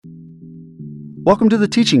Welcome to the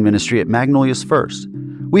teaching ministry at Magnolias First.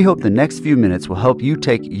 We hope the next few minutes will help you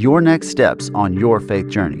take your next steps on your faith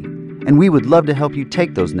journey. And we would love to help you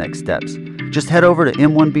take those next steps. Just head over to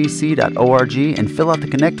m1bc.org and fill out the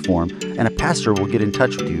Connect form, and a pastor will get in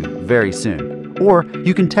touch with you very soon. Or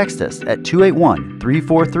you can text us at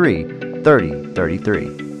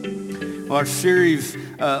 281-343-3033. Well, our series,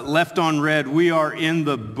 Left on Red, we are in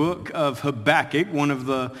the book of Habakkuk, one of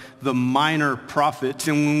the minor prophets.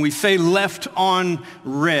 And when we say left on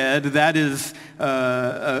red, that is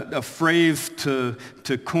a phrase to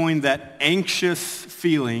coin that anxious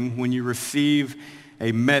feeling when you receive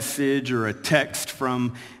a message or a text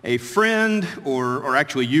from a friend, or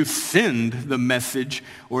actually you send the message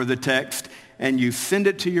or the text, and you send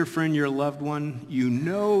it to your friend, your loved one. You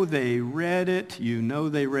know they read it.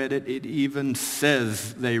 It even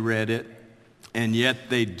says they read it, and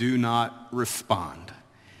yet they do not respond.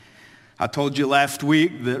 I told you last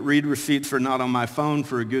week that read receipts are not on my phone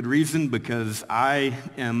for a good reason, because I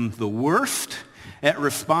am the worst at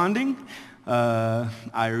responding.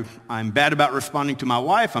 I'm bad about responding to my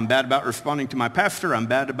wife. I'm bad about responding to my pastor. I'm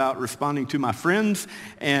bad about responding to my friends.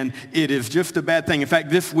 And it is just a bad thing. In fact,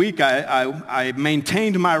 this week I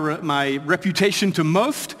maintained my reputation to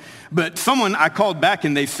most, but I called back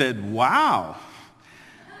and they said, wow.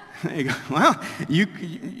 They go, well,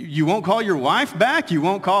 you won't call your wife back. You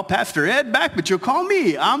won't call Pastor Ed back, but you'll call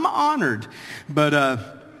me. I'm honored. But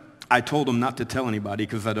I told them not to tell anybody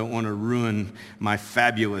because I don't want to ruin my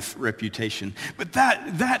fabulous reputation. But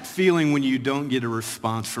that feeling when you don't get a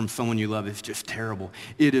response from someone you love is just terrible.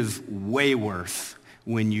 It is way worse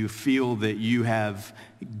when you feel that you have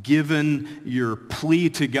given your plea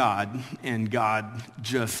to God and God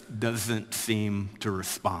just doesn't seem to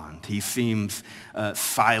respond. He seems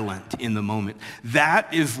silent in the moment.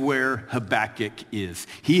 That is where Habakkuk is.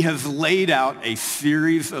 He has laid out a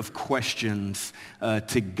series of questions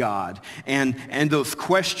to God. And those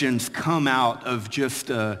questions come out of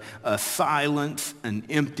just a silence, an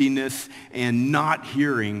emptiness, and not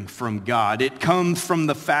hearing from God. It comes from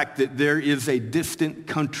the fact that there is a distant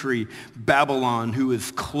country, Babylon, who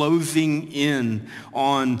is closing in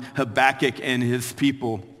on Habakkuk and his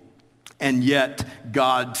people, and yet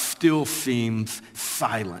God still seems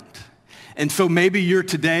silent. And so maybe you're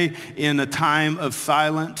today in a time of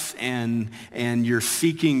silence and you're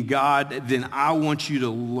seeking God. Then I want you to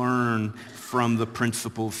learn from the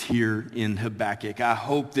principles here in Habakkuk. I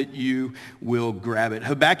hope that you will grab it.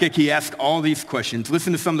 Habakkuk, he asked all these questions.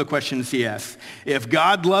 Listen to some of the questions he asked. If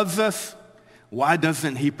God loves us, why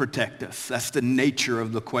doesn't he protect us? That's the nature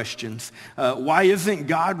of the questions. Why isn't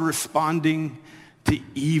God responding to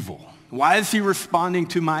evil? Why is he responding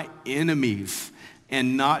to my enemies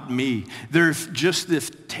and not me? There's just this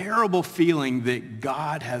terrible feeling that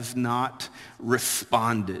God has not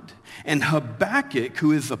responded. And Habakkuk,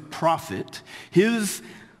 who is a prophet, his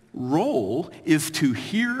role is to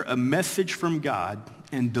hear a message from God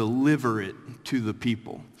and deliver it to the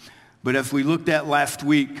people. But as we looked at last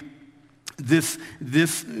week, this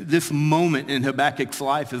moment in Habakkuk's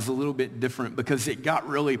life is a little bit different because it got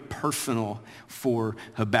really personal for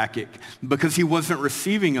Habakkuk because he wasn't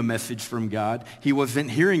receiving a message from God. He wasn't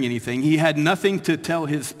hearing anything. He had nothing to tell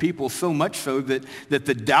his people, so much so that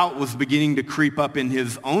the doubt was beginning to creep up in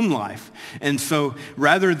his own life. And so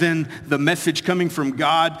rather than the message coming from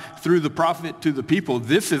God through the prophet to the people,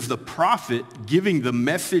 this is the prophet giving the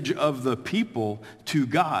message of the people to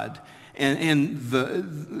God. And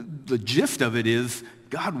the gist of it is,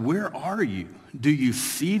 God, where are you? Do you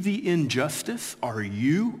see the injustice? Are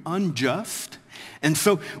you unjust? And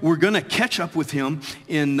so we're going to catch up with him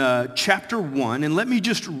in chapter 1. And let me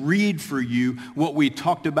just read for you what we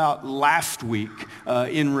talked about last week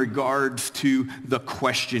in regards to the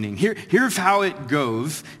questioning. Here's how it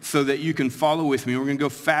goes so that you can follow with me. We're going to go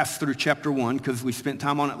fast through chapter 1 because we spent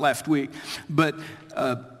time on it last week. But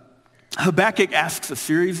Habakkuk asks a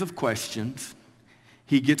series of questions.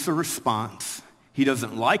 He gets a response. He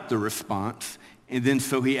doesn't like the response. And then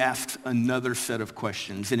so he asks another set of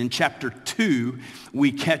questions. And in chapter 2,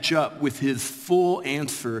 we catch up with his full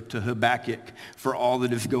answer to Habakkuk for all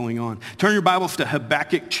that is going on. Turn your Bibles to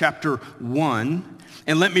Habakkuk chapter 1.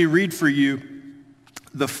 And let me read for you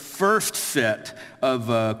the first set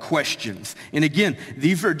of questions. And again,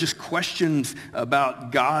 these are just questions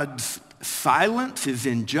about God's silence, his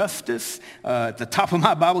injustice. At the top of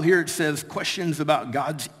my Bible here, it says questions about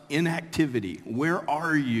God's inactivity. Where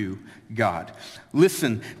are you, God?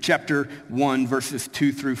 Listen, chapter 1, verses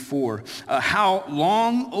 2 through 4. How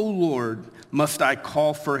long, O Lord, must I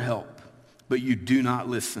call for help, but you do not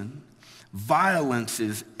listen? Violence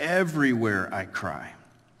is everywhere I cry.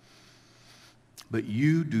 but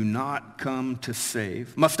you do not come to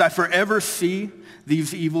save. Must I forever see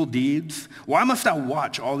these evil deeds? Why must I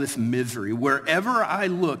watch all this misery? Wherever I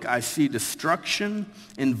look, I see destruction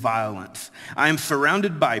and violence. I am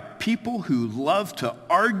surrounded by people who love to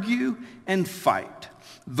argue and fight.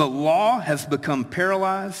 The law has become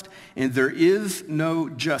paralyzed, and there is no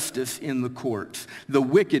justice in the courts. The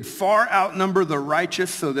wicked far outnumber the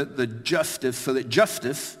righteous, so that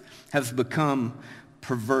justice has become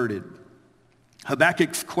perverted.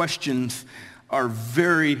 Habakkuk's questions are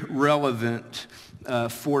very relevant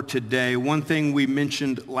for today. One thing we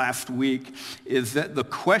mentioned last week is that the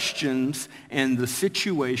questions and the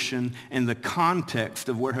situation and the context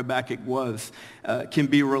of where Habakkuk was can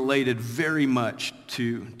be related very much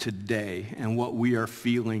to today and what we are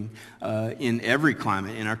feeling in every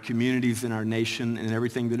climate, in our communities, in our nation, and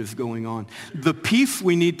everything that is going on. The peace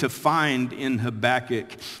we need to find in Habakkuk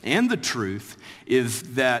and the truth is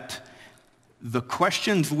that the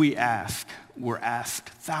questions we ask were asked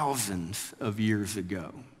thousands of years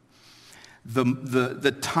ago.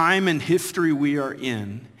 The time and history we are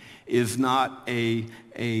in is not a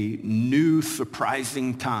new,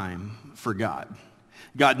 surprising time for God.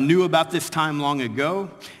 God knew about this time long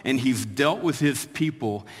ago, and he's dealt with his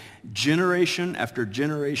people generation after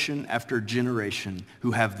generation after generation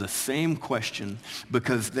who have the same question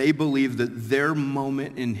because they believe that their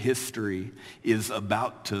moment in history is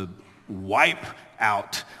about to wipe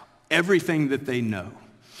out everything that they know.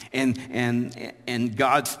 And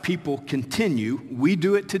God's people continue. We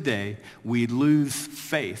do it today. We lose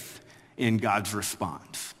faith in God's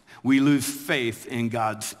response. We lose faith in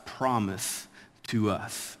God's promise to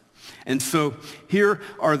us. And so here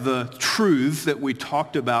are the truths that we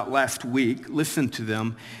talked about last week. Listen to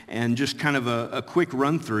them and just kind of a quick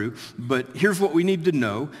run through. But here's what we need to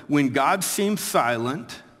know. When God seems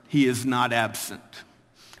silent, he is not absent.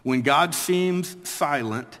 When God seems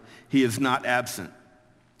silent, he is not absent.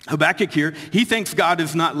 Habakkuk here, he thinks God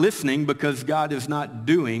is not listening because God is not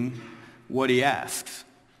doing what he asks.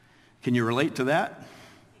 Can you relate to that?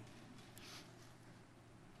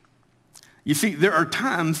 You see, there are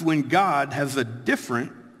times when God has a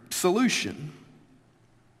different solution.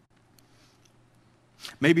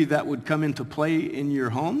 Maybe that would come into play in your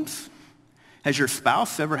homes. Has your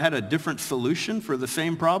spouse ever had a different solution for the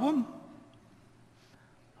same problem?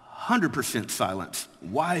 100% silence.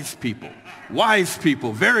 Wise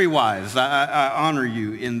people, very wise. I honor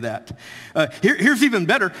you in that. Here's even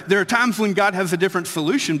better. There are times when God has a different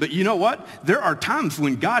solution, but you know what? There are times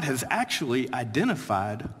when God has actually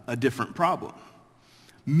identified a different problem.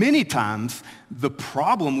 Many times, the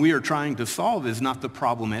problem we are trying to solve is not the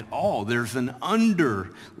problem at all. There's an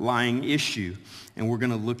underlying issue, and we're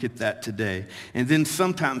going to look at that today. And then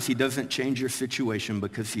sometimes he doesn't change your situation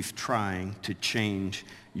because he's trying to change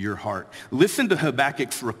your heart. Listen to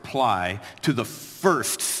Habakkuk's reply to the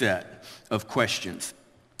first set of questions.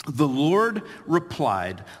 The Lord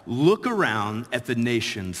replied, "Look around at the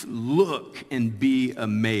nations. Look and be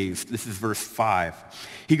amazed." This is verse 5.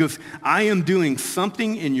 He goes, "I am doing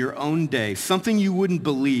something in your own day, something you wouldn't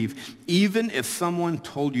believe, even if someone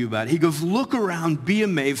told you about it." He goes, "Look around, be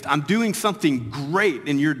amazed. I'm doing something great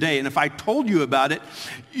in your day. And if I told you about it,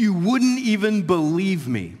 you wouldn't even believe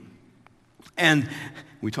me." And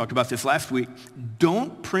we talked about this last week.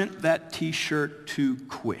 Don't print that t-shirt too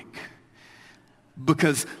quick.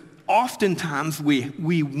 Because oftentimes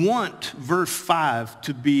we want verse 5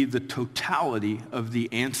 to be the totality of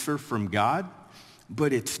the answer from God,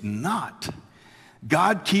 but it's not.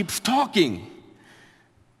 God keeps talking.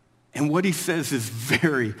 And what he says is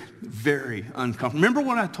very, very uncomfortable. Remember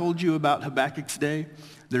what I told you about Habakkuk's day?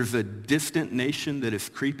 There's a distant nation that is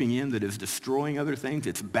creeping in, that is destroying other things.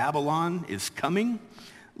 It's Babylon is coming.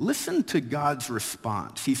 Listen to God's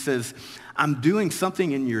response. He says, "I'm doing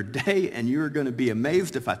something in your day, and you're going to be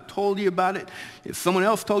amazed. If I told you about it, if someone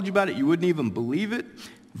else told you about it, you wouldn't even believe it."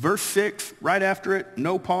 Verse 6, right after it,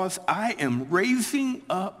 no pause. "I am raising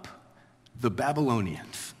up the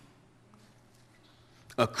Babylonians,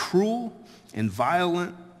 a cruel and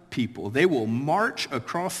violent people. They will march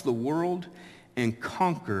across the world and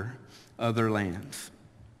conquer other lands."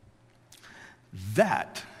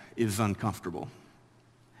 That is uncomfortable.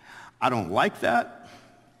 I don't like that.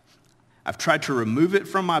 I've tried to remove it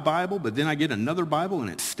from my Bible, but then I get another Bible and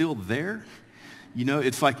it's still there. You know,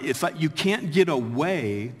 it's like you can't get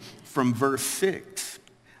away from verse 6.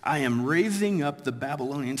 "I am raising up the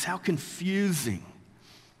Babylonians." How confusing.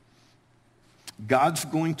 God's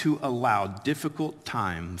going to allow difficult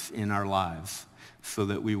times in our lives so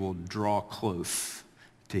that we will draw close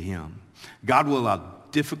to him. God will allow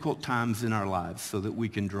difficult times in our lives so that we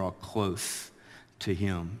can draw close to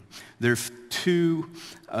him. There's two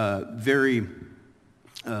very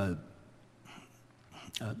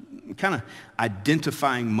kind of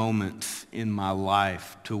identifying moments in my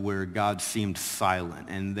life to where God seemed silent,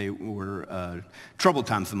 and they were troubled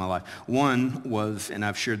times in my life. One was, and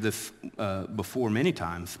I've shared this before many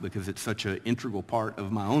times because it's such an integral part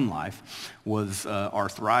of my own life, was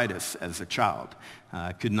arthritis as a child.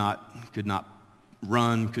 Could not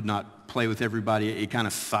run, could not play with everybody. It kind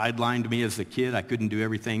of sidelined me as a kid. I couldn't do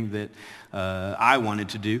everything that I wanted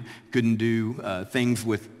to do. Couldn't do things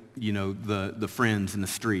with the friends in the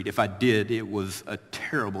street. If I did, it was a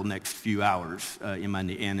terrible next few hours in my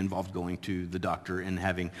knee, and involved going to the doctor and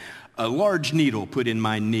having a large needle put in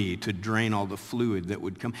my knee to drain all the fluid that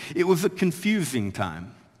would come. It was a confusing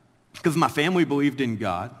time because my family believed in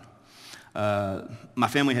God. My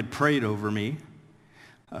family had prayed over me.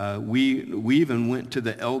 We even went to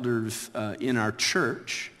the elders in our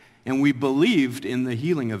church, and we believed in the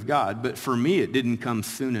healing of God. But for me, it didn't come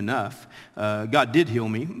soon enough. God did heal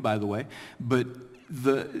me, by the way. But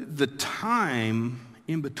the time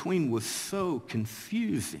in between was so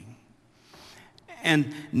confusing.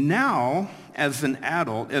 And now, as an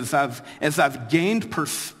adult, as I've gained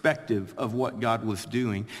perspective of what God was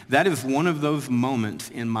doing, that is one of those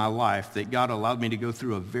moments in my life that God allowed me to go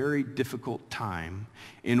through a very difficult time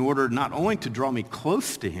in order not only to draw me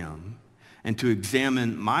close to him and to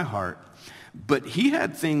examine my heart, but he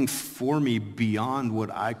had things for me beyond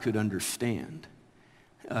what I could understand.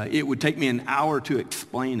 It would take me an hour to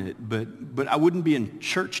explain it, but I wouldn't be in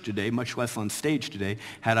church today, much less on stage today,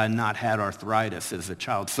 had I not had arthritis as a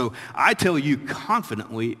child. So I tell you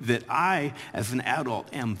confidently that I, as an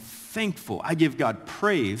adult, am thankful. I give God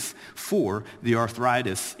praise for the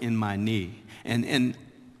arthritis in my knee. And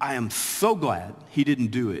I am so glad he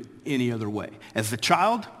didn't do it any other way. As a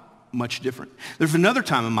child, much different. There's another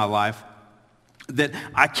time in my life that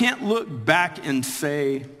I can't look back and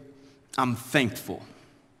say I'm thankful.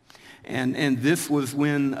 And this was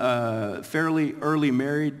when fairly early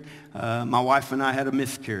married, my wife and I had a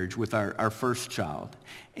miscarriage with our first child.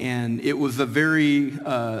 And it was a very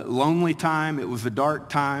lonely time. It was a dark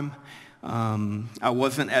time. I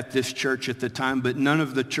wasn't at this church at the time, but none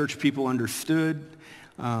of the church people understood.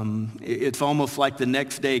 It's almost like the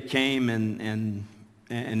next day came and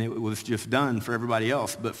it was just done for everybody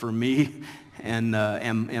else. But for me and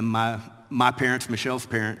my parents, Michelle's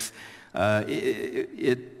parents,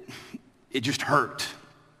 it just hurt.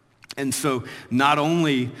 And so not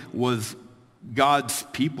only was God's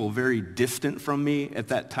people very distant from me at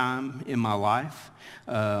that time in my life,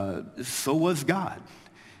 so was God.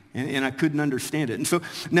 And I couldn't understand it. And so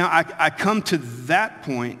now I come to that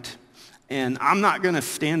point, and I'm not going to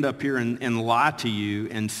stand up here and lie to you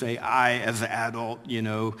and say I, as an adult,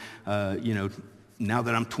 now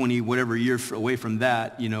that I'm 20, whatever years away from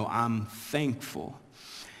that, I'm thankful.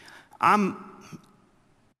 I'm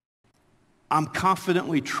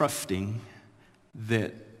confidently trusting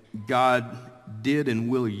that God did and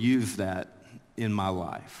will use that in my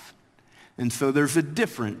life. And so there's a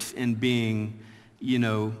difference in being,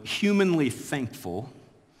 humanly thankful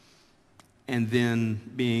and then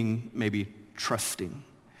being maybe trusting.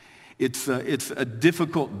 It's a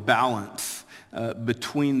difficult balance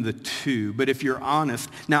between the two. But if you're honest,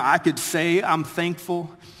 now I could say I'm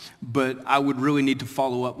thankful, but I would really need to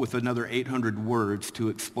follow up with another 800 words to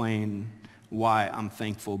explain why I'm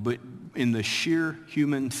thankful. But in the sheer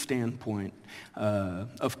human standpoint,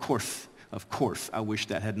 of course, I wish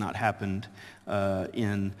that had not happened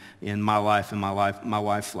in my life and my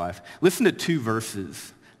wife's life. Listen to two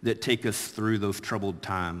verses that take us through those troubled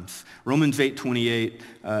times. Romans 8:28,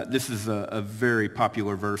 this is a very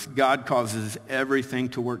popular verse. God causes everything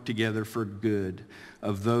to work together for good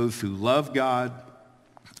of those who love God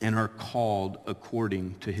and are called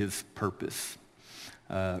according to his purpose.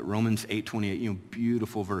 Romans 8:28,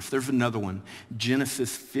 beautiful verse. There's another one,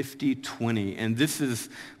 Genesis 50:20, and this is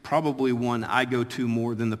probably one I go to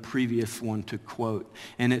more than the previous one to quote.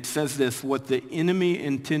 And it says this: what the enemy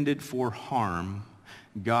intended for harm,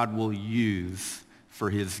 God will use for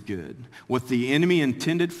his good. What the enemy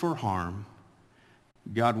intended for harm,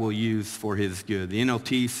 God will use for his good. The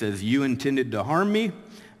NLT says, you intended to harm me,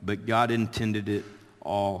 but God intended it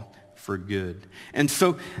all for good. And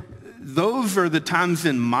so those are the times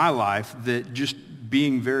in my life that, just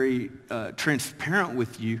being very transparent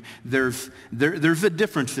with you, there's a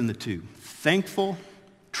difference in the two. Thankful,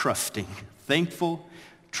 trusting. Thankful,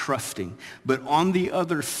 trusting. But on the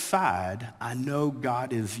other side, I know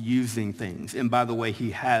God is using things. And by the way,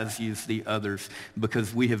 he has used the others,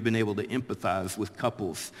 because we have been able to empathize with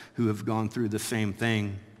couples who have gone through the same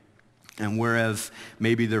thing. And whereas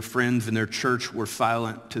maybe their friends and their church were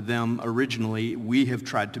silent to them originally, we have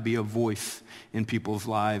tried to be a voice in people's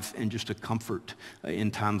lives and just a comfort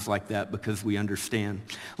in times like that because we understand.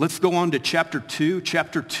 Let's go on to chapter 2.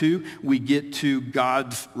 Chapter 2, we get to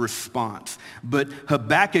God's response. But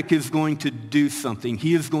Habakkuk is going to do something.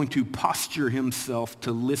 He is going to posture himself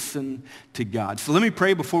to listen to God. So let me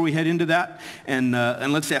pray before we head into that, and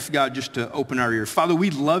let's ask God just to open our ears. Father,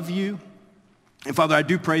 we love you. And Father, I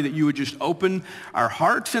do pray that you would just open our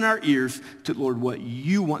hearts and our ears to, Lord, what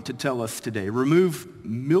you want to tell us today. Remove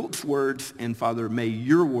Milt's words, and Father, may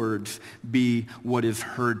your words be what is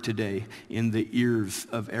heard today in the ears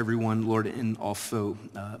of everyone, Lord, and also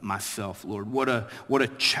myself, Lord. What a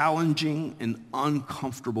challenging and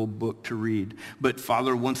uncomfortable book to read. But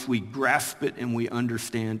Father, once we grasp it and we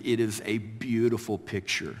understand, it is a beautiful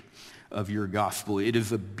picture of your gospel. It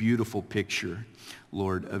is a beautiful picture,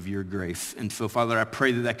 Lord, of your grace. And so, Father, I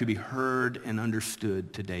pray that that could be heard and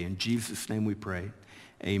understood today. In Jesus' name we pray.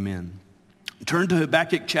 Amen. Turn to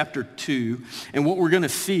Habakkuk chapter 2, and what we're going to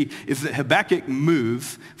see is that Habakkuk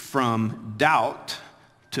moves from doubt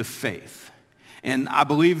to faith. And I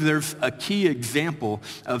believe there's a key example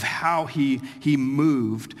of how he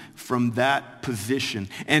moved from that position.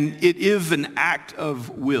 And it is an act of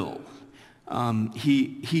will.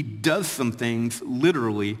 He does some things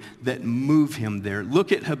literally that move him there.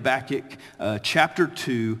 Look at Habakkuk chapter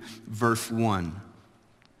 2, verse 1.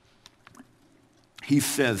 He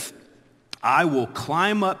says, I will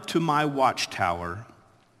climb up to my watchtower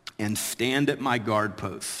and stand at my guard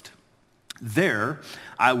post. There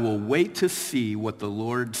I will wait to see what the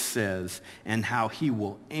Lord says and how he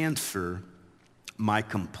will answer my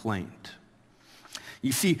complaint.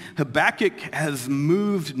 You see, Habakkuk has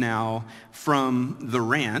moved now from the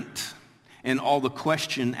rant and all the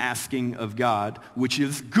question asking of God, which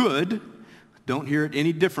is good. Don't hear it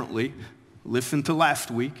any differently. Listen to last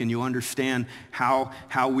week and you'll understand how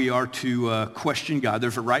we are to question God.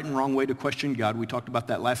 There's a right and wrong way to question God. We talked about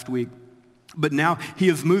that last week. But now he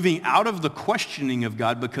is moving out of the questioning of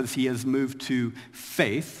God because he has moved to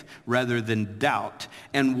faith rather than doubt.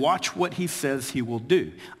 And watch what he says he will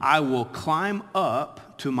do. I will climb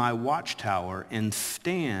up to my watchtower and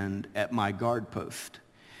stand at my guard post.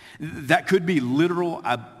 That could be literal.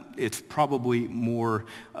 It's probably more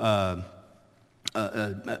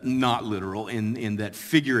not literal in that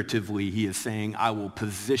figuratively he is saying, I will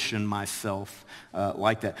position myself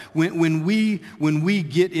like that. When we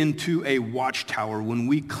get into a watchtower, when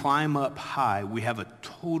we climb up high, we have a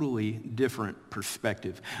totally different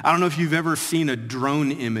perspective. I don't know if you've ever seen a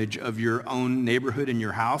drone image of your own neighborhood in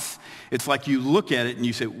your house. It's like you look at it and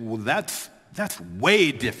you say, well, that's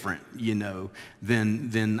way different,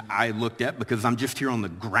 than I looked at because I'm just here on the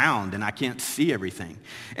ground and I can't see everything.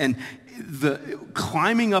 And the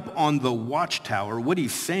climbing up on the watchtower, what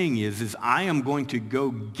he's saying is I am going to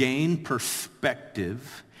go gain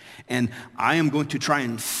perspective and I am going to try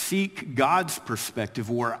and seek God's perspective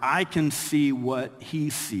where I can see what he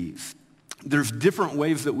sees. There's different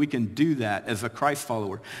ways that we can do that as a Christ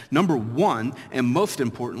follower. Number one, and most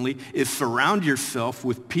importantly, is surround yourself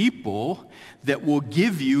with people that will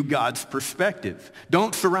give you God's perspective.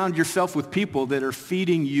 Don't surround yourself with people that are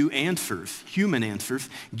feeding you answers, human answers.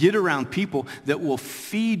 Get around people that will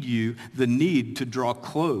feed you the need to draw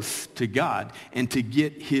close to God and to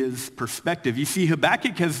get his perspective. You see,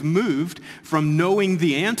 Habakkuk has moved from knowing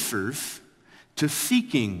the answers to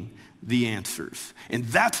seeking the answers. And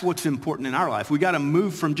that's what's important in our life. We got to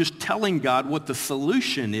move from just telling God what the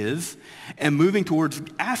solution is and moving towards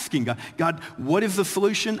asking God, God, what is the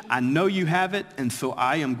solution? I know you have it, and so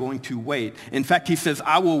I am going to wait. In fact, he says,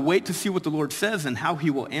 I will wait to see what the Lord says and how he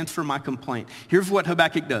will answer my complaint. Here's what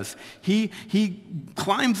Habakkuk does. He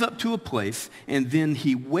climbs up to a place, and then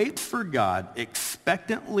he waits for God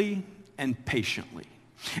expectantly and patiently.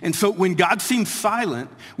 And so when God seems silent,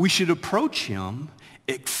 we should approach him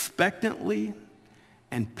expectantly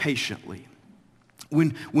and patiently.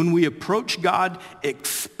 When we approach God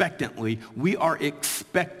expectantly, we are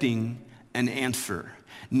expecting an answer.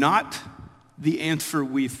 Not the answer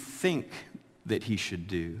we think that he should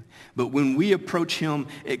do, but when we approach him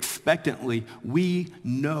expectantly, we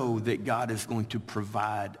know that God is going to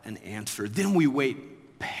provide an answer. Then we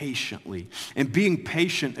wait patiently. And being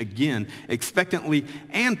patient, again, expectantly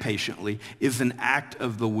and patiently, is an act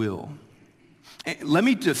of the will. Let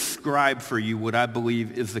me describe for you what I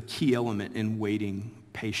believe is the key element in waiting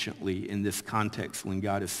patiently in this context when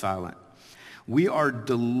God is silent. We are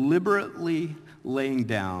deliberately laying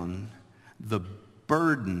down the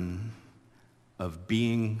burden of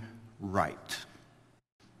being right.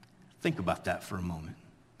 Think about that for a moment.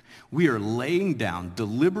 We are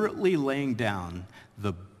deliberately laying down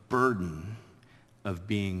the burden of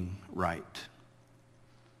being right.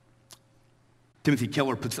 Timothy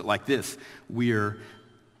Keller puts it like this: we are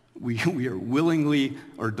willingly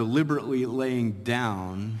or deliberately laying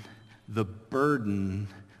down the burden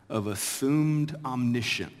of assumed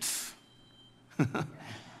omniscience.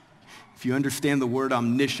 If you understand the word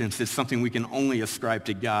omniscience, it's something we can only ascribe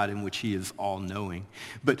to God, in which he is all-knowing.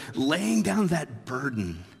 But laying down that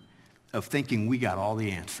burden of thinking we got all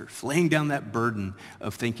the answers, laying down that burden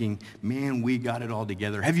of thinking, man, we got it all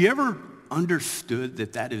together. Have you ever understood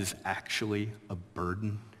that that is actually a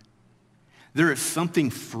burden? There is something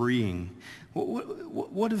freeing.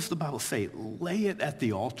 What does the Bible say? Lay it at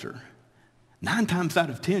the altar. 9 times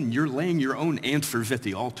out of 10, you're laying your own answers at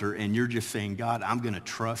the altar, and you're just saying, God, I'm going to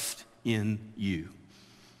trust in you.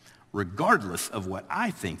 Regardless of what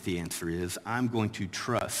I think the answer is, I'm going to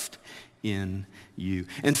trust in you.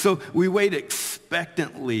 And so we wait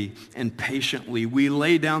expectantly and patiently. We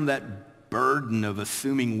lay down that burden of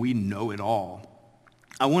assuming we know it all.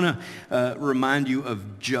 I want to remind you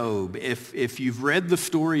of Job. If you've read the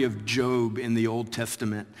story of Job in the Old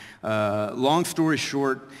Testament, long story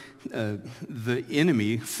short, the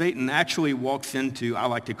enemy, Satan, actually walks into, I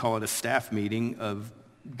like to call it a staff meeting of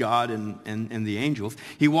God and the angels.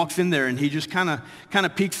 He walks in there and he just kind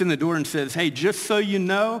of peeks in the door and says, hey, just so you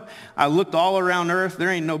know, I looked all around earth.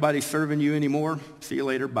 There ain't nobody serving you anymore. See you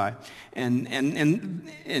later. Bye. And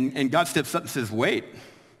God steps up and says, wait,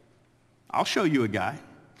 I'll show you a guy.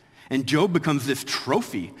 And Job becomes this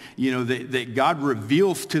trophy, that God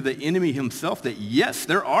reveals to the enemy himself that, yes,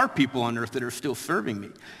 there are people on earth that are still serving me.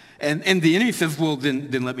 And the enemy says, well,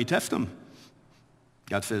 then let me test them.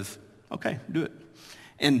 God says, okay, do it.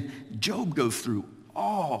 And Job goes through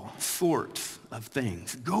all sorts of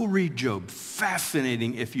things. Go read Job.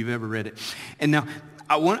 Fascinating if you've ever read it. And now,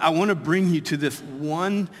 I want to bring you to this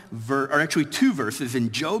one verse, or actually 2 verses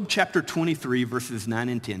in Job chapter 23, verses 9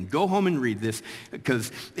 and 10. Go home and read this,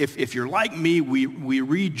 because if you're like me, we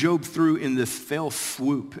read Job through in this fell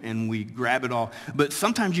swoop and we grab it all. But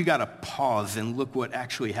sometimes you got to pause and look what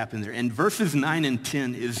actually happened there. And verses 9 and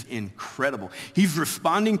 10 is incredible. He's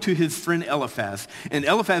responding to his friend Eliphaz, and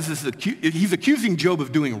Eliphaz he's accusing Job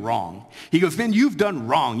of doing wrong. He goes, man, you've done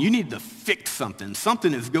wrong. You need to fix something.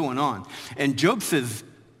 Something is going on. And Job says,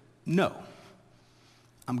 no,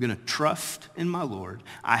 I'm going to trust in my Lord.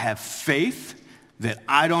 I have faith that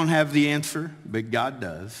I don't have the answer, but God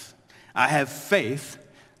does. I have faith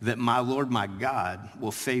that my Lord, my God,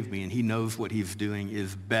 will save me, and he knows what he's doing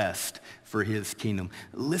is best for his kingdom.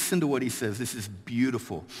 Listen to what he says. This is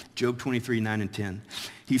beautiful. Job 23, 9 and 10.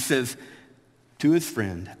 He says to his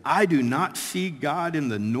friend, I do not see God in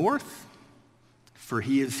the north, for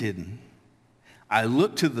he is hidden. I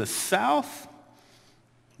look to the south,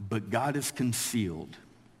 but God is concealed.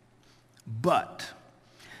 But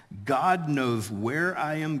God knows where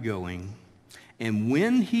I am going, and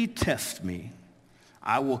when he tests me,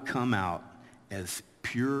 I will come out as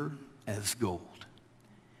pure as gold.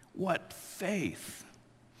 What faith!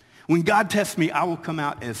 When God tests me, I will come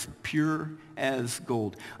out as pure as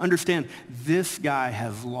gold. Understand, this guy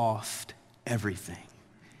has lost everything,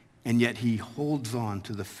 and yet he holds on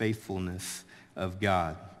to the faithfulness of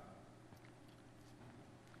God.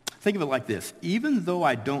 Think of it like this. Even though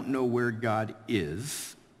I don't know where God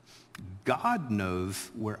is, God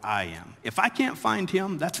knows where I am. If I can't find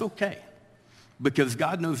him, that's okay, because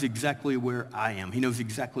God knows exactly where I am. He knows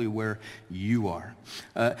exactly where you are.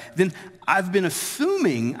 Then I've been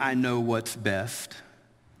assuming I know what's best,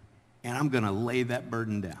 and I'm going to lay that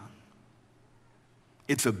burden down.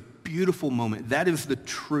 It's a beautiful moment. That is the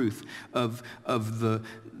truth of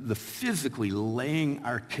the physically laying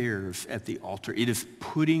our cares at the altar. It is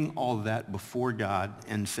putting all that before God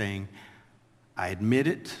and saying, I admit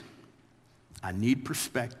it. I need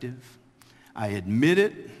perspective. I admit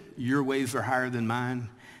it. Your ways are higher than mine.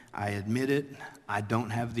 I admit it. I don't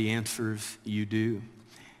have the answers. You do.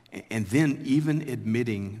 And then even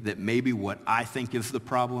admitting that maybe what I think is the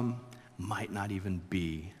problem might not even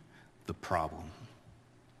be the problem.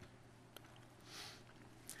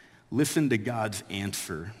 Listen to God's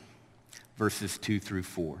answer, verses 2 through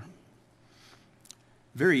 4.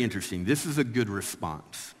 Very interesting. This is a good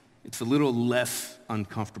response. It's a little less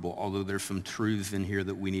uncomfortable, although there's some truths in here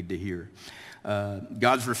that we need to hear.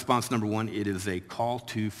 God's response, number 1, it is a call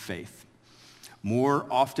to faith. More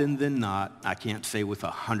often than not, I can't say with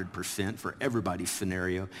 100% for everybody's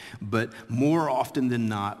scenario, but more often than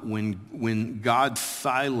not, when God's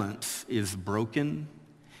silence is broken,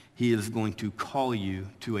 he is going to call you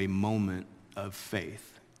to a moment of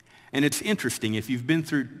faith. And it's interesting, if you've been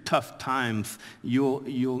through tough times,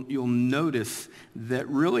 you'll notice that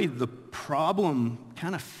really the problem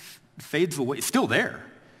kind of fades away. It's still there,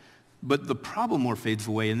 but the problem more fades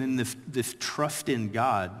away, and then this trust in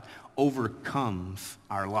God overcomes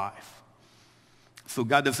our life. So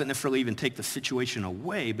God doesn't necessarily even take the situation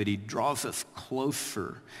away, but he draws us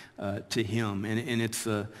closer to him. And it's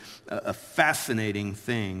a fascinating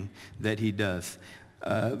thing that he does.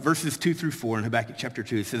 Verses 2 through 4 in Habakkuk chapter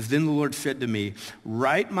 2, it says, "Then the Lord said to me,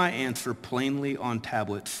 write my answer plainly on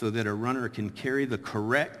tablets so that a runner can carry the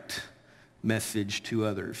correct message to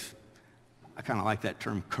others." I kind of like that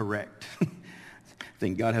term, correct. I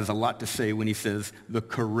think God has a lot to say when he says the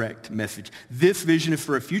correct message. This vision is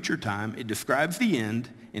for a future time. It describes the end,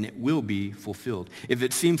 and it will be fulfilled. If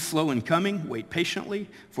it seems slow in coming, wait patiently,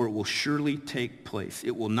 for it will surely take place.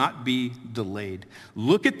 It will not be delayed.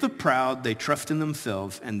 Look at the proud. They trust in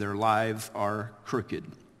themselves, and their lives are crooked.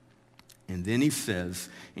 And then he says,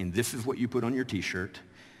 and this is what you put on your t-shirt,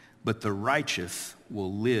 but the righteous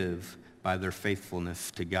will live by their faithfulness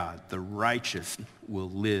to God. The righteous will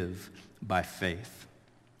live by faith.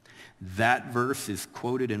 That verse is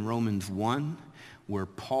quoted in Romans 1, where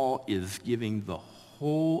Paul is giving the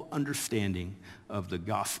whole understanding of the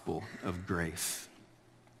gospel of grace.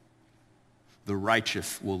 The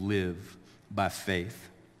righteous will live by faith.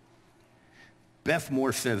 Beth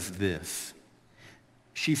Moore says this.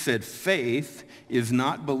 She said, faith is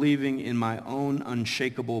not believing in my own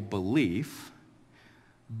unshakable belief,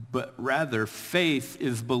 but rather faith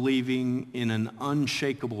is believing in an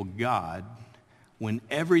unshakable God when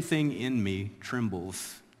everything in me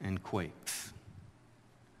trembles and quakes.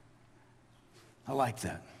 I like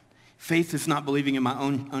that. Faith is not believing in my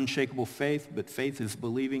own unshakable faith, but faith is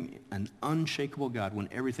believing an unshakable God when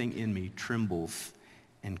everything in me trembles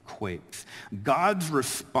and quakes. God's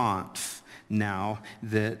response now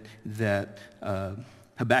that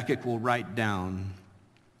Habakkuk will write down,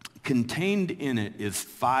 contained in it is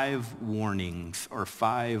 5 warnings or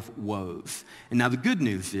 5 woes. And now the good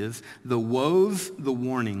news is the woes, the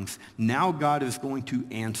warnings, now God is going to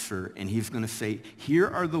answer, and he's going to say, here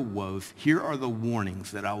are the woes, here are the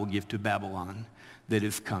warnings that I will give to Babylon that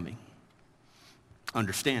is coming.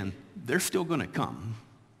 Understand, they're still going to come,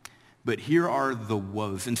 but here are the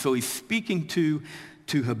woes. And so he's speaking to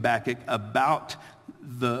Habakkuk about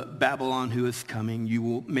the Babylon who is coming. You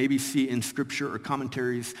will maybe see in scripture or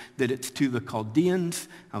commentaries that it's to the Chaldeans.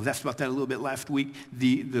 I was asked about that a little bit last week.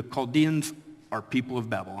 The Chaldeans are people of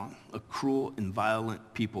Babylon, a cruel and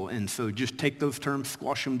violent people. And so just take those terms,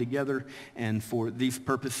 squash them together, and for these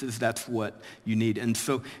purposes, that's what you need. And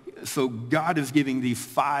so God is giving these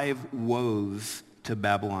 5 woes to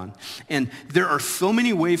Babylon. And there are so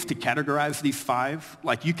many ways to categorize these 5.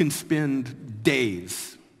 Like you can spend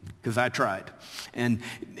days, because I tried. And,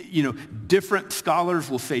 different scholars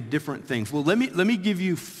will say different things. Well, let me give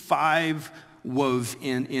you 5 woes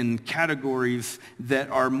in categories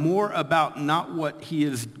that are more about not what he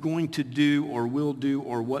is going to do or will do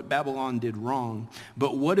or what Babylon did wrong,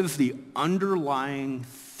 but what is the underlying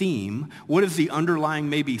theme, what is the underlying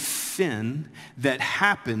maybe sin that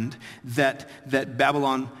happened that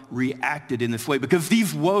Babylon reacted in this way. Because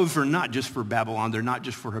these woes are not just for Babylon, they're not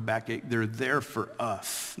just for Habakkuk, they're there for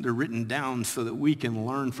us. They're written down so that we can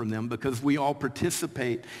learn from them because we all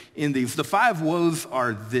participate in these. The 5 woes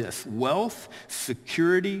are this: wealth,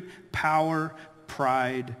 security, power,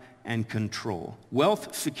 pride, and control.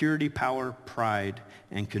 Wealth, security, power, pride,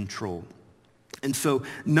 and control. And so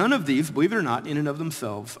none of these, believe it or not, in and of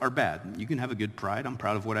themselves are bad. You can have a good pride. I'm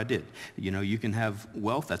proud of what I did. You can have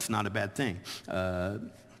wealth. That's not a bad thing.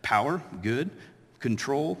 Power, good.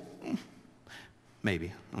 Control, maybe.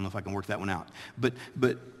 I don't know if I can work that one out. But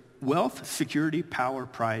wealth, security, power,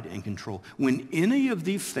 pride, and control. When any of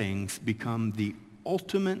these things become the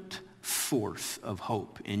ultimate source of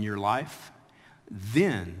hope in your life,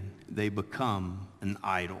 then they become an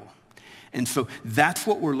idol. And so that's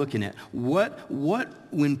what we're looking at. What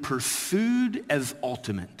when pursued as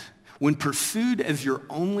ultimate, when pursued as your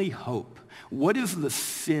only hope, what is the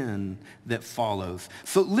sin that follows?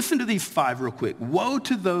 So listen to these 5 real quick. Woe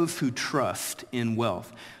to those who trust in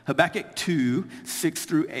wealth. Habakkuk 2, 6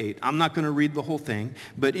 through 8. I'm not going to read the whole thing,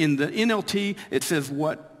 but in the NLT, it says,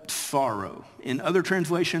 what sorrow. In other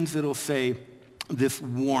translations, it'll say this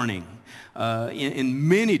warning. In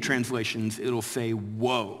many translations, it'll say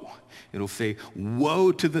woe. It'll say,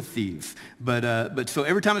 woe to the thieves. But so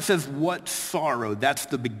every time it says, what sorrow, that's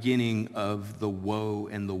the beginning of the woe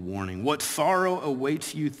and the warning. What sorrow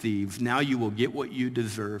awaits you thieves. Now you will get what you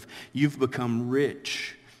deserve. You've become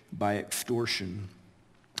rich by extortion.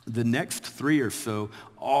 The next three or so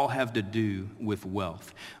all have to do with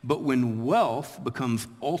wealth. But when wealth becomes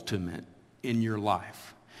ultimate in your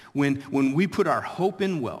life, when we put our hope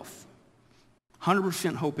in wealth,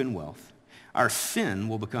 100% hope in wealth, our sin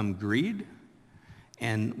will become greed,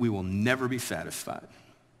 and we will never be satisfied.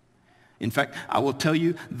 In fact, I will tell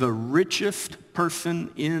you, the richest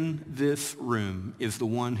person in this room is the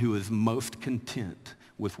one who is most content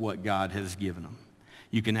with what God has given them.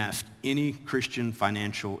 You can ask any Christian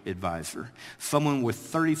financial advisor. Someone with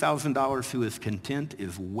 $30,000 who is content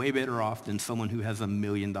is way better off than someone who has $1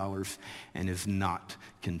 million and is not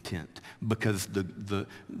content, because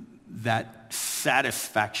that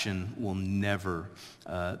satisfaction will never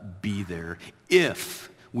be there if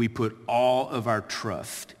we put all of our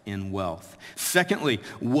trust in wealth. Secondly,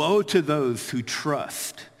 woe to those who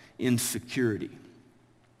trust in security.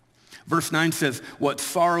 Verse 9 says, what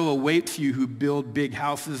sorrow awaits you who build big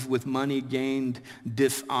houses with money gained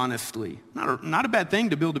dishonestly. Not a bad thing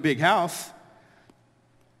to build a big house,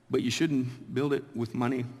 but you shouldn't build it with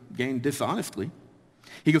money gained dishonestly.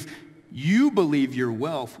 He goes, you believe your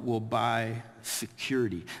wealth will buy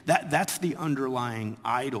security. That's the underlying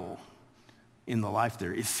idol in the life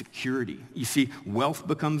there, is security. You see, wealth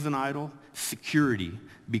becomes an idol, security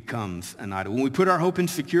becomes an idol. When we put our hope in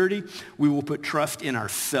security, we will put trust in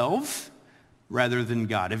ourselves rather than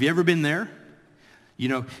God. Have you ever been there? You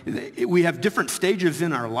know, we have different stages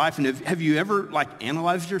in our life, and have you ever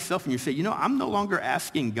analyzed yourself and you say, I'm no longer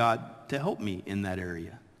asking God to help me in that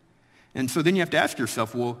area. And so then you have to ask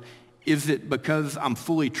yourself, well, is it because I'm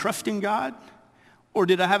fully trusting God, or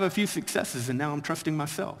did I have a few successes and now I'm trusting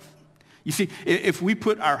myself? You see, if we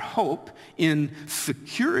put our hope in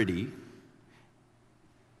security,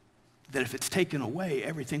 that if it's taken away,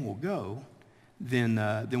 everything will go, then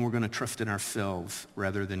we're going to trust in ourselves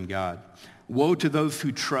rather than God. Woe to those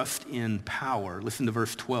who trust in power. Listen to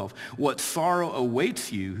verse 12. What sorrow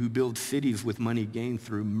awaits you who build cities with money gained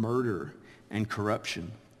through murder and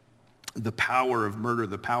corruption. The power of murder,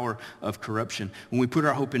 the power of corruption. When we put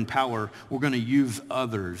our hope in power, we're going to use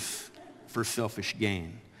others for selfish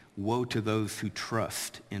gain. Woe to those who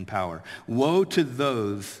trust in power. Woe to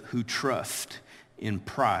those who trust in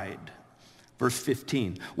pride. Verse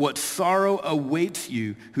 15, what sorrow awaits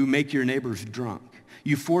you who make your neighbors drunk.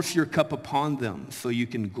 You force your cup upon them so you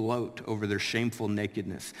can gloat over their shameful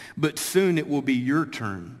nakedness. But soon it will be your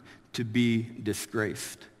turn to be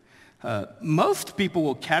disgraced. Most people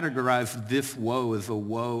will categorize this woe as a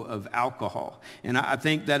woe of alcohol. And I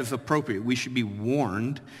think that is appropriate. We should be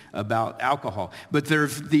warned about alcohol. But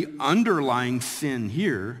there's the underlying sin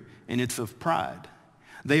here, and it's of pride.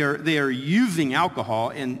 They are using alcohol,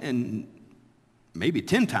 and maybe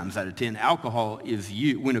 10 times out of 10, alcohol is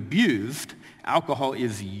when abused, alcohol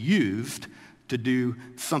is used to do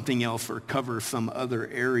something else or cover some other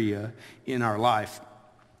area in our life.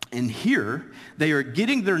 And here, they are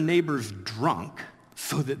getting their neighbors drunk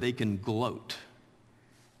so that they can gloat.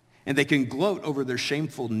 And they can gloat over their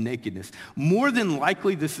shameful nakedness. More than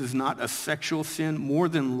likely, this is not a sexual sin. More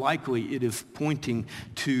than likely, it is pointing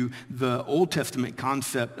to the Old Testament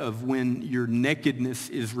concept of when your nakedness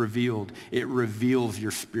is revealed, it reveals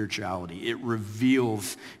your spirituality. It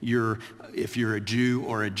reveals if you're a Jew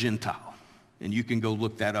or a Gentile. And you can go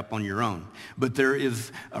look that up on your own. But there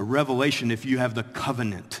is a revelation if you have the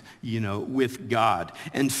covenant, with God.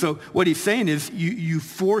 And so what he's saying is you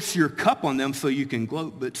force your cup on them so you can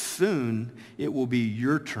gloat, but soon it will be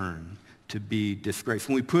your turn to be disgraced.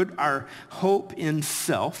 When we put our hope in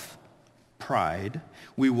self, pride,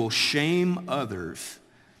 we will shame others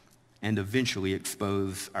and eventually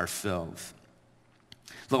expose ourselves.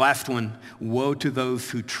 The last one, woe to those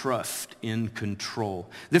who trust in control.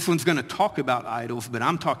 This one's going to talk about idols, but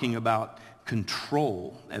I'm talking about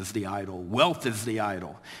control as the idol, wealth as the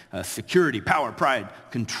idol, security, power, pride,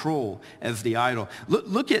 control as the idol.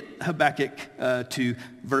 Look at Habakkuk to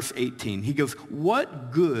verse 18. He goes,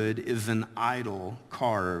 what good is an idol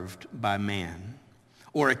carved by man,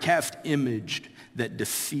 or a cast image that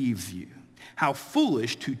deceives you? How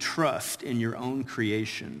foolish to trust in your own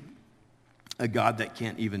creation, a God that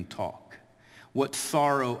can't even talk. What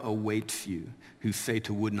sorrow awaits you who say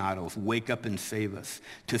to wooden idols, wake up and save us.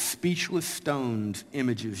 To speechless stones,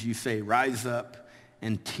 images, you say, rise up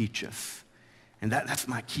and teach us. And that's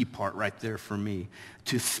my key part right there for me.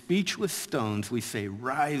 To speechless stones, we say,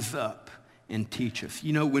 rise up and teach us.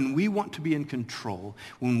 When we want to be in control,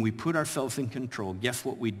 when we put ourselves in control, guess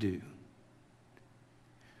what we do?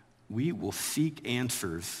 We will seek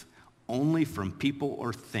answers only from people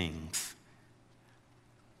or things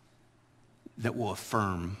that will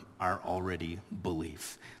affirm our already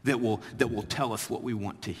beliefs, that will tell us what we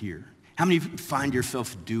want to hear. How many of you find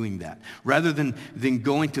yourself doing that? Rather than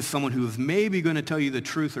going to someone who is maybe going to tell you the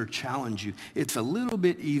truth or challenge you, it's a little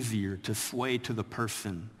bit easier to sway to the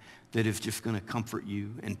person that is just going to comfort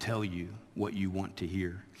you and tell you what you want to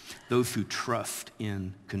hear. Those who trust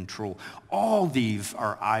in control. All these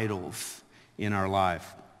are idols in our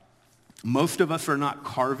life. Most of us are not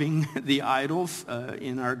carving the idols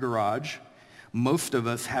in our garage. Most of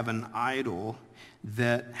us have an idol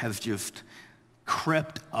that has just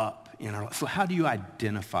crept up in our life. So how do you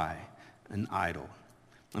identify an idol?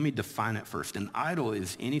 Let me define it first. An idol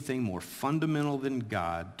is anything more fundamental than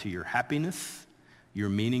God to your happiness, your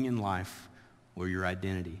meaning in life, or your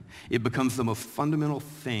identity. It becomes the most fundamental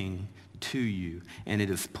thing to you, and it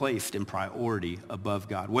is placed in priority above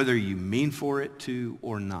God, whether you mean for it to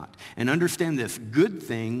or not. And understand this, good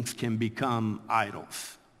things can become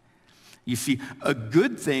idols. You see, a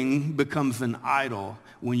good thing becomes an idol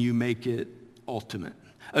when you make it ultimate.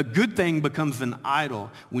 A good thing becomes an idol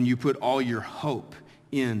when you put all your hope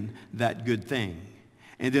in that good thing.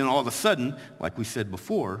 And then all of a sudden, like we said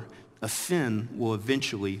before, a sin will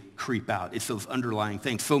eventually creep out. It's those underlying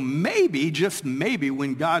things. So maybe, just maybe,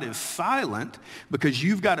 when God is silent because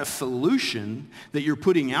you've got a solution that you're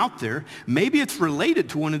putting out there, maybe it's related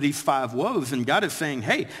to one of these 5 woes, and God is saying,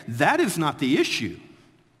 hey, that is not the issue.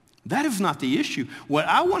 That is not the issue. What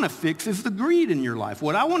I want to fix is the greed in your life.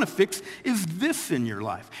 What I want to fix is this in your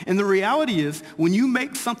life. And the reality is, when you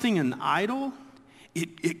make something an idol,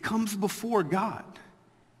 it comes before God.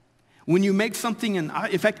 When you make something in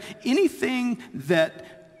fact, anything that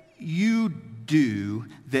you do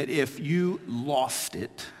that if you lost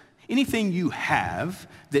it, anything you have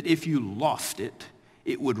that if you lost it,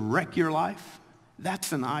 it would wreck your life,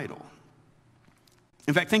 that's an idol.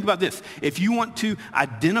 In fact, think about this. If you want to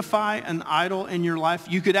identify an idol in your life,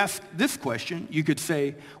 you could ask this question. You could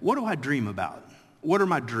say, what do I dream about? What are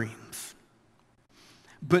my dreams?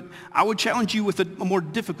 But I would challenge you with a more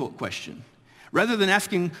difficult question. Rather than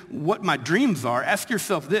asking what my dreams are, ask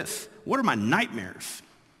yourself this. What are my nightmares?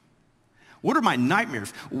 What are my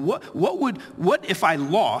nightmares? What if I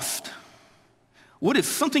lost? What is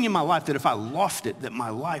something in my life that if I lost it, that my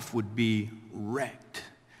life would be wrecked?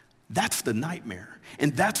 That's the nightmare.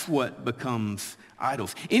 And that's what becomes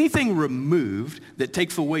idols. Anything removed that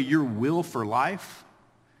takes away your will for life,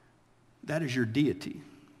 that is your deity.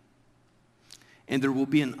 And there will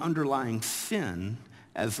be an underlying sin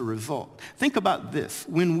as a result. Think about this.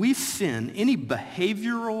 When we sin, any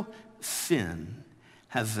behavioral sin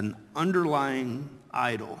has an underlying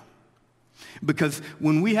idol. Because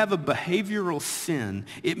when we have a behavioral sin,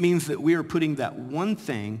 it means that we are putting that one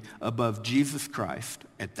thing above Jesus Christ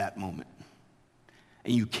at that moment.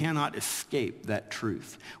 And you cannot escape that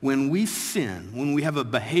truth. When we sin, when we have a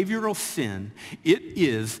behavioral sin, it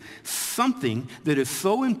is something that is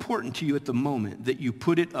so important to you at the moment that you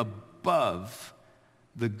put it above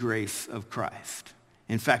the grace of Christ.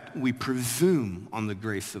 In fact, we presume on the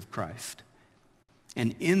grace of Christ.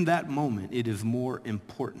 And in that moment, it is more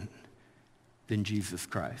important than Jesus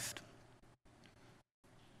Christ.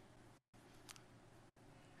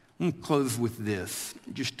 I'm going to close with this,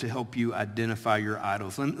 just to help you identify your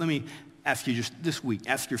idols. Let me ask you just this week,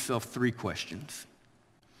 ask yourself 3 questions.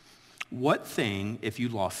 What thing, if you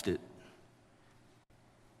lost it,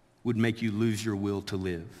 would make you lose your will to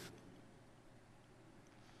live?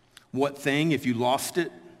 What thing, if you lost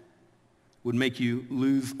it, would make you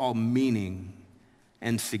lose all meaning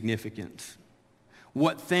and significance?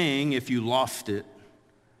 What thing, if you lost it,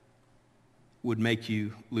 would make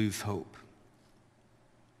you lose hope?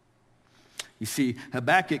 You see,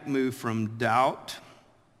 Habakkuk moved from doubt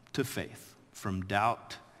to faith, from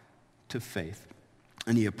doubt to faith.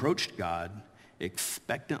 And he approached God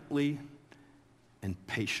expectantly and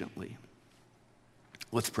patiently.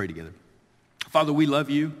 Let's pray together. Father, we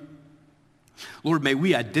love you. Lord, may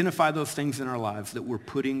we identify those things in our lives that we're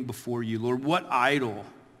putting before you. Lord, what idol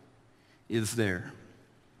is there?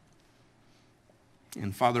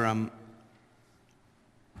 And Father, I'm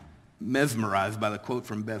mesmerized by the quote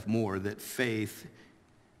from Beth Moore that faith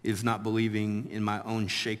is not believing in my own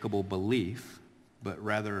shakable belief, but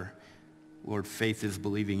rather, Lord, faith is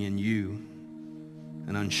believing in you,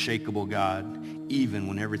 an unshakable God, even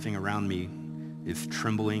when everything around me is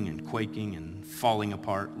trembling and quaking and falling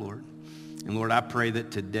apart, Lord. And Lord, I pray that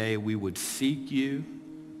today we would seek you.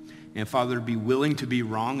 And Father, be willing to be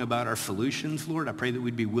wrong about our solutions, Lord. I pray that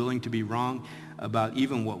we'd be willing to be wrong about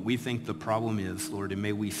even what we think the problem is, Lord. And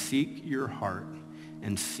may we seek your heart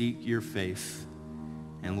and seek your face.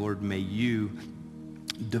 And Lord, may you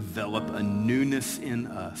develop a newness in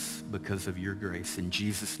us because of your grace. In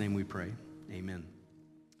Jesus' name we pray. Amen.